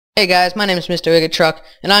Hey guys, my name is Mr. Truck,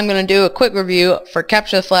 and I'm going to do a quick review for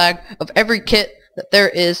Capture the Flag of every kit that there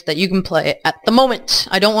is that you can play at the moment.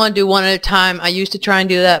 I don't want to do one at a time. I used to try and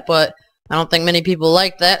do that, but I don't think many people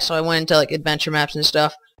like that, so I went into like adventure maps and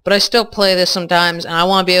stuff. But I still play this sometimes, and I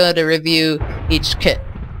want to be able to review each kit.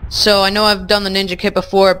 So I know I've done the ninja kit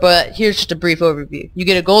before, but here's just a brief overview. You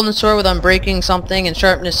get a golden sword with unbreaking something and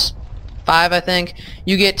sharpness 5, I think.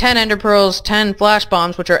 You get 10 ender pearls, 10 flash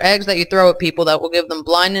bombs, which are eggs that you throw at people that will give them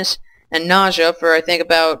blindness and nausea for I think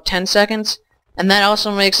about 10 seconds. And that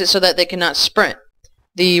also makes it so that they cannot sprint.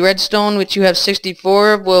 The redstone, which you have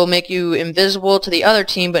 64 of, will make you invisible to the other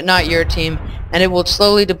team but not your team, and it will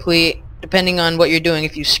slowly deplete depending on what you're doing.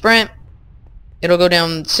 If you sprint, it'll go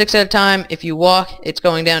down 6 at a time. If you walk, it's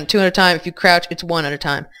going down 2 at a time. If you crouch, it's 1 at a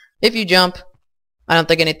time. If you jump, I don't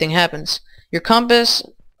think anything happens. Your compass,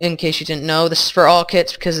 in case you didn't know, this is for all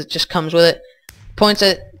kits because it just comes with it, points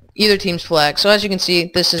at either team's flag. So as you can see,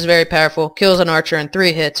 this is very powerful. Kills an archer in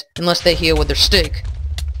 3 hits unless they heal with their stick.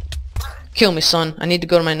 Kill me, son. I need to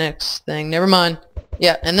go to my next thing. Never mind.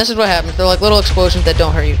 Yeah, and this is what happens. They're like little explosions that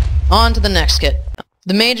don't hurt you. On to the next kit.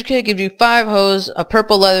 The major kit gives you 5 hose, a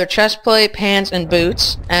purple leather chest plate, pants, and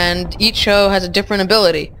boots, and each hoe has a different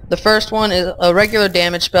ability. The first one is a regular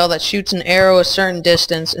damage spell that shoots an arrow a certain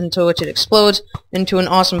distance into which it explodes into an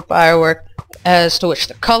awesome firework, as to which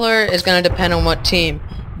the color is going to depend on what team.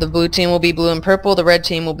 The blue team will be blue and purple, the red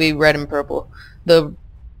team will be red and purple. The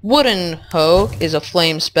wooden hoe is a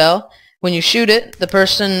flame spell. When you shoot it, the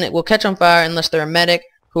person will catch on fire unless they're a medic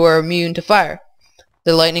who are immune to fire.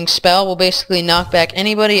 The lightning spell will basically knock back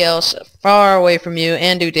anybody else far away from you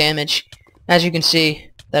and do damage, as you can see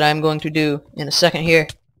that I'm going to do in a second here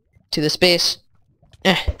to this base.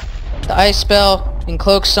 The ice spell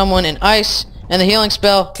encloaks someone in ice, and the healing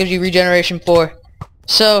spell gives you regeneration 4.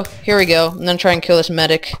 So here we go. I'm gonna try and kill this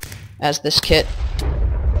medic as this kit.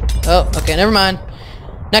 Oh, okay, never mind.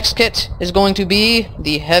 Next kit is going to be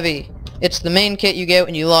the heavy. It's the main kit you get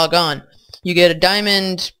when you log on. You get a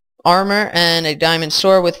diamond armor and a diamond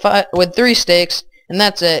sword with 3 stakes, and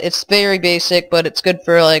that's it. It's very basic, but it's good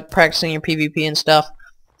for like practicing your PvP and stuff.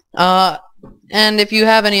 And if you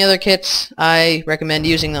have any other kits, I recommend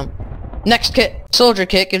using them. Next kit, soldier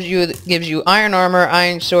kit, gives you iron armor,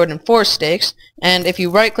 iron sword, and 4 stakes. And if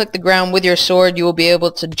you right click the ground with your sword, you will be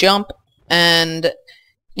able to jump, and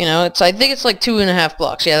you know, I think it's like 2.5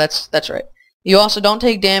 blocks. Yeah, that's right. You also don't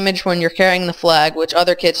take damage when you're carrying the flag, which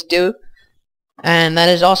other kits do, and that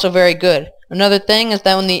is also very good. Another thing is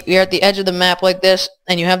that when you're at the edge of the map like this,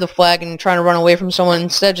 and you have the flag and you're trying to run away from someone,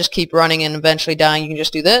 instead of just keep running and eventually dying, you can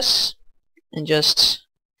just do this, and just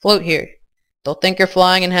float here. They'll think you're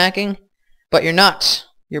flying and hacking, but you're not.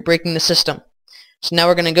 You're breaking the system. So now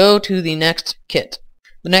we're going to go to the next kit.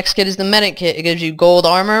 The next kit is the medic kit. It gives you gold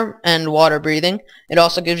armor and water breathing. It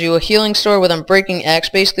also gives you a healing sword with unbreaking X.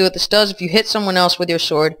 Basically what this does, if you hit someone else with your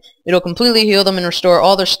sword, it'll completely heal them and restore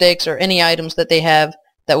all their stakes or any items that they have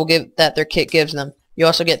that their kit gives them. You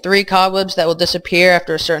also get 3 cobwebs that will disappear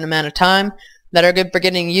after a certain amount of time that are good for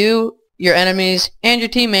getting you, your enemies, and your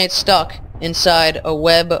teammates stuck inside a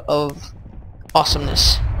web of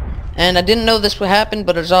awesomeness. And I didn't know this would happen,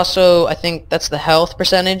 but there's also, I think that's the health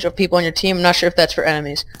percentage of people on your team. I'm not sure if that's for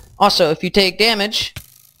enemies. Also, if you take damage,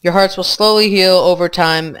 your hearts will slowly heal over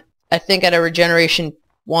time, I think at a regeneration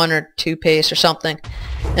 1 or 2 pace or something.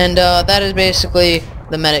 And that is basically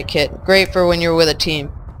the medic kit. Great for when you're with a team.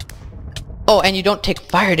 Oh, and you don't take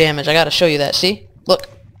fire damage. I gotta show you that. See? Look.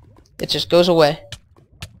 It just goes away.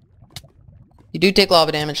 You do take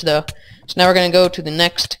lava damage, though. So now we're gonna go to the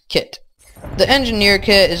next kit. The engineer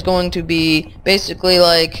kit is going to be basically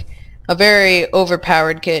like a very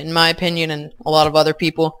overpowered kit in my opinion and a lot of other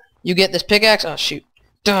people. You get this pickaxe, oh shoot,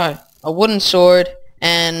 a wooden sword,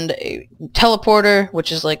 and a teleporter,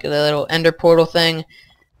 which is like a little ender portal thing,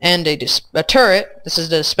 and a turret, this is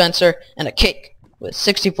the dispenser, and a cake with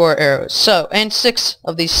 64 arrows. So, and 6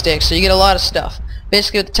 of these sticks, so you get a lot of stuff.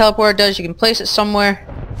 Basically what the teleporter does, you can place it somewhere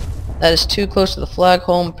that is too close to the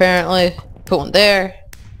flagpole apparently. Put one there.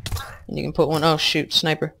 And you can put one, oh shoot,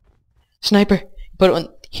 sniper. Put one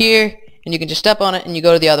here, and you can just step on it, and you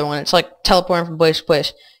go to the other one. It's like teleporting from place to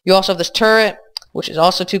place. You also have this turret, which is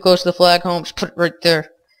also too close to the flagpole. Just put it right there.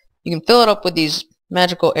 You can fill it up with these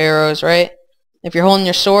magical arrows, right? If you're holding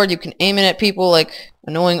your sword, you can aim it at people like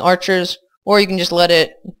annoying archers, or you can just let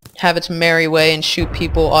it have its merry way and shoot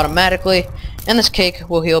people automatically. And this cake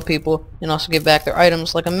will heal people, and also give back their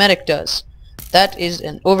items like a medic does. That is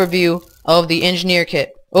an overview of the engineer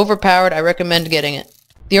kit. Overpowered, I recommend getting it.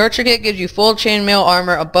 The archer kit gives you full chainmail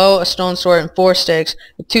armor, a bow, a stone sword, and 4 stakes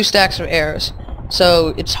with 2 stacks of arrows.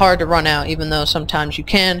 So it's hard to run out, even though sometimes you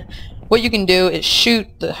can. what you can do is shoot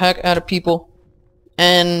the heck out of people,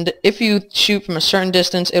 and if you shoot from a certain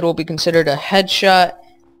distance, it will be considered a headshot.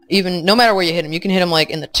 Even no matter where you hit him, you can hit him like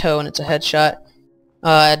in the toe and it's a headshot.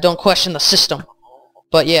 Don't question the system.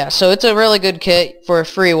 But yeah, so it's a really good kit for a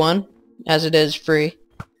free one, as it is free.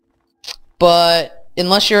 But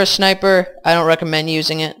unless you're a sniper, I don't recommend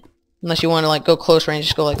using it. Unless you want to like go close range,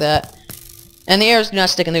 just go like that. And the arrows do not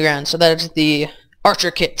stick in the ground, so that is the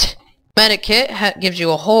archer kit. Medic kit gives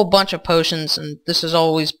you a whole bunch of potions, and this is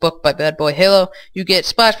always booked by Bad Boy Halo. You get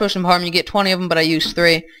splash potion of harm, you get 20 of them, but I use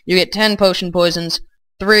 3. You get 10 potion poisons,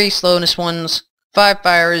 3 slowness ones, 3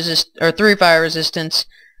 fire resistance,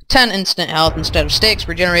 10 instant health instead of stakes,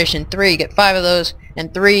 regeneration 3, you get 5 of those,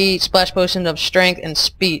 and 3 splash potions of strength and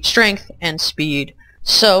speed.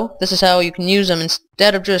 So, this is how you can use them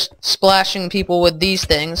instead of just splashing people with these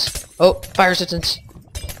things. Oh, fire resistance.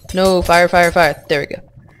 No, fire. There we go.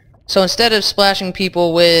 So instead of splashing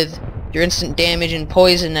people with your instant damage and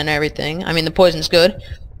poison and everything, I mean the poison's good,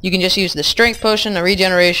 you can just use the strength potion, the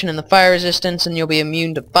regeneration, and the fire resistance, and you'll be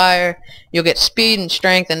immune to fire. You'll get speed and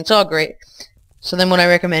strength, and it's all great. So then what I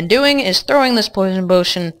recommend doing is throwing this poison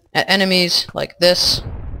potion at enemies like this,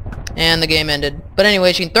 and the game ended. But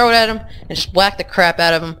anyways, you can throw it at them and just whack the crap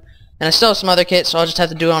out of them. And I still have some other kits, so I'll just have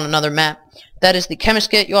to do it on another map. That is the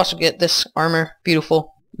chemist kit. You also get this armor.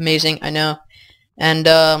 Beautiful. Amazing, I know. And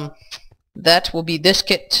that will be this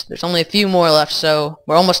kit. There's only a few more left, so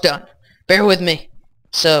we're almost done. Bear with me.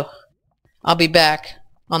 So I'll be back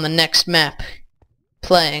on the next map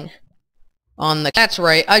playing on the... That's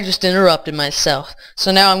right, I just interrupted myself.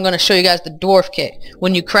 So now I'm going to show you guys the dwarf kit.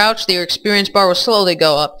 When you crouch, your experience bar will slowly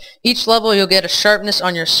go up. Each level you'll get a sharpness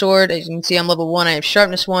on your sword. As you can see, I'm level 1, I have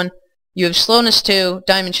sharpness 1. You have slowness 2,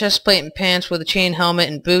 diamond chestplate and pants with a chain helmet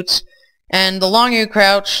and boots. And the longer you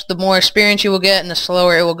crouch, the more experience you will get, and the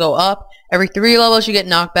slower it will go up. Every 3 levels you get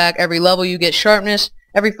knockback, every level you get sharpness,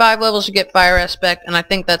 every 5 levels you get fire aspect, and I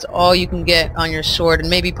think that's all you can get on your sword, and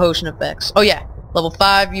maybe potion effects. Oh yeah, level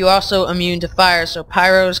 5 you also immune to fire, so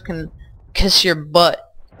pyros can kiss your butt.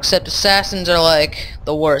 Except assassins are like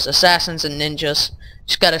the worst. Assassins and ninjas.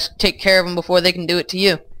 Just gotta take care of them before they can do it to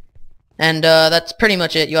you. And that's pretty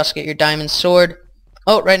much it. You also get your diamond sword.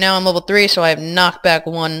 Oh, right now I'm level 3, so I have knockback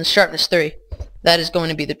 1, sharpness 3. That is going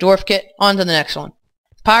to be the dwarf kit. On to the next one.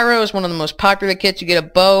 Pyro is one of the most popular kits. You get a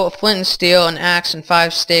bow, a flint and steel, an axe, and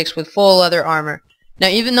 5 stakes with full leather armor. Now,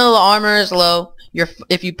 even though the armor is low,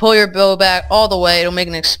 if you pull your bow back all the way, it'll make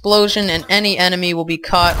an explosion, and any enemy will be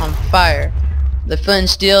caught on fire. The flint and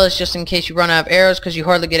steel is just in case you run out of arrows, because you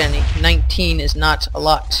hardly get any. 19 is not a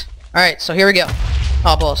lot. Alright, so here we go.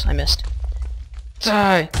 Oh, balls, I missed.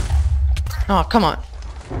 Die! Oh, come on.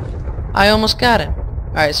 I almost got it.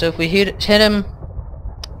 Alright, so if we hit him...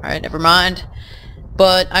 Alright, never mind.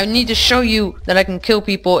 But I need to show you that I can kill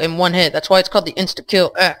people in one hit. That's why it's called the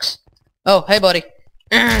Insta-Kill X. Oh, hey buddy.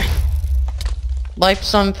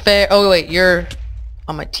 Life's unfair. Oh wait, you're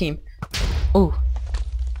on my team. Ooh.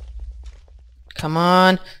 Come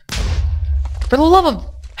on. For the love of...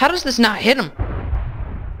 How does this not hit him?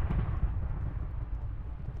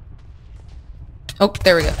 Oh,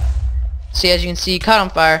 there we go. See, as you can see, he caught on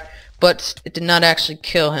fire, but it did not actually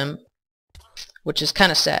kill him, which is kind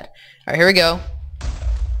of sad. Alright, here we go.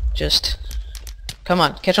 Just, come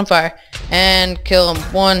on, catch on fire, and kill him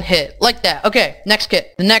one hit. Like that. Okay, next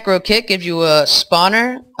kit. The Necro kit gives you a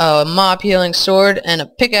spawner, a mob healing sword, and a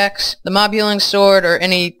pickaxe. The mob healing sword, or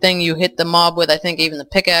anything you hit the mob with, I think even the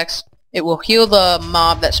pickaxe, it will heal the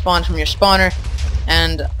mob that spawns from your spawner,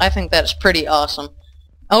 and I think that's pretty awesome.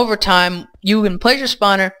 Over time, you can place your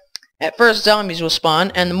spawner. At first, zombies will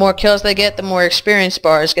spawn, and the more kills they get, the more experience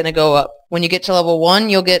bar is going to go up. When you get to level 1,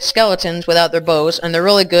 you'll get skeletons without their bows, and they're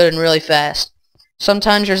really good and really fast.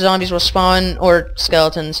 Sometimes your zombies will spawn, or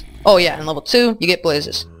skeletons. Oh yeah, in level 2, you get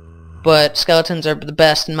blazes. But skeletons are the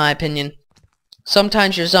best, in my opinion.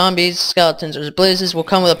 Sometimes your zombies, skeletons, or blazes will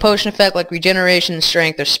come with a potion effect like regeneration,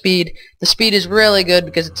 strength, or speed. The speed is really good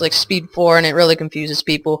because it's like speed 4, and it really confuses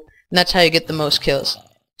people. And that's how you get the most kills.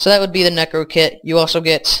 So that would be the Necro kit. You also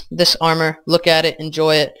get this armor. Look at it,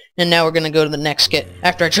 enjoy it, and now we're going to go to the next kit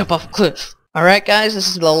after I jump off a cliff. Alright guys, this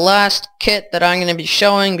is the last kit that I'm going to be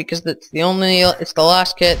showing because it's the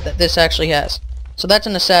last kit that this actually has. So that's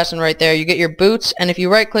an assassin right there. You get your boots, and if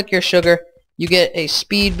you right click your sugar, you get a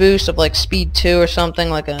speed boost of like speed 2 or something,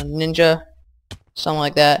 like a ninja, something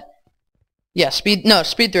like that. Yeah, speed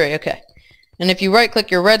 3, okay. And if you right click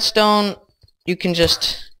your redstone, you can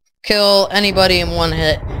just kill anybody in one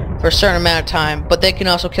hit for a certain amount of time, but they can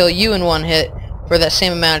also kill you in one hit for that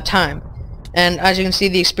same amount of time. And as you can see,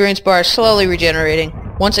 the experience bar is slowly regenerating.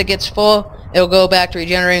 Once it gets full, it'll go back to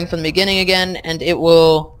regenerating from the beginning again, and it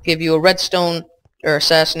will give you a redstone, or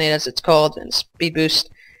assassinate as it's called, and speed boost.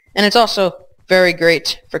 And it's also very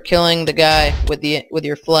great for killing the guy with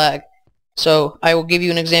your flag. So I will give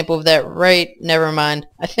you an example of that never mind.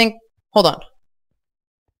 Hold on.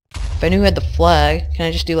 If I knew I had the flag, can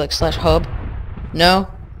I just do like /hub? No?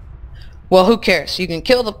 Well, who cares? You can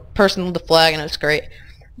kill the person with the flag and it's great.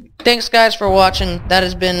 Thanks guys for watching. That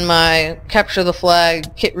has been my capture the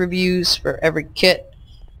flag kit reviews for every kit.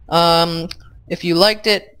 If you liked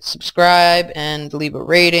it, subscribe and leave a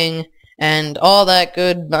rating and all that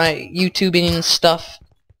good my YouTubing stuff.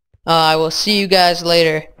 I will see you guys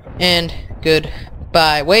later and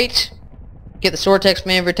goodbye. Wait! Get the Sortex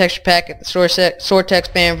Manver texture pack at the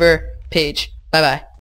Sortex Manver page. Bye bye.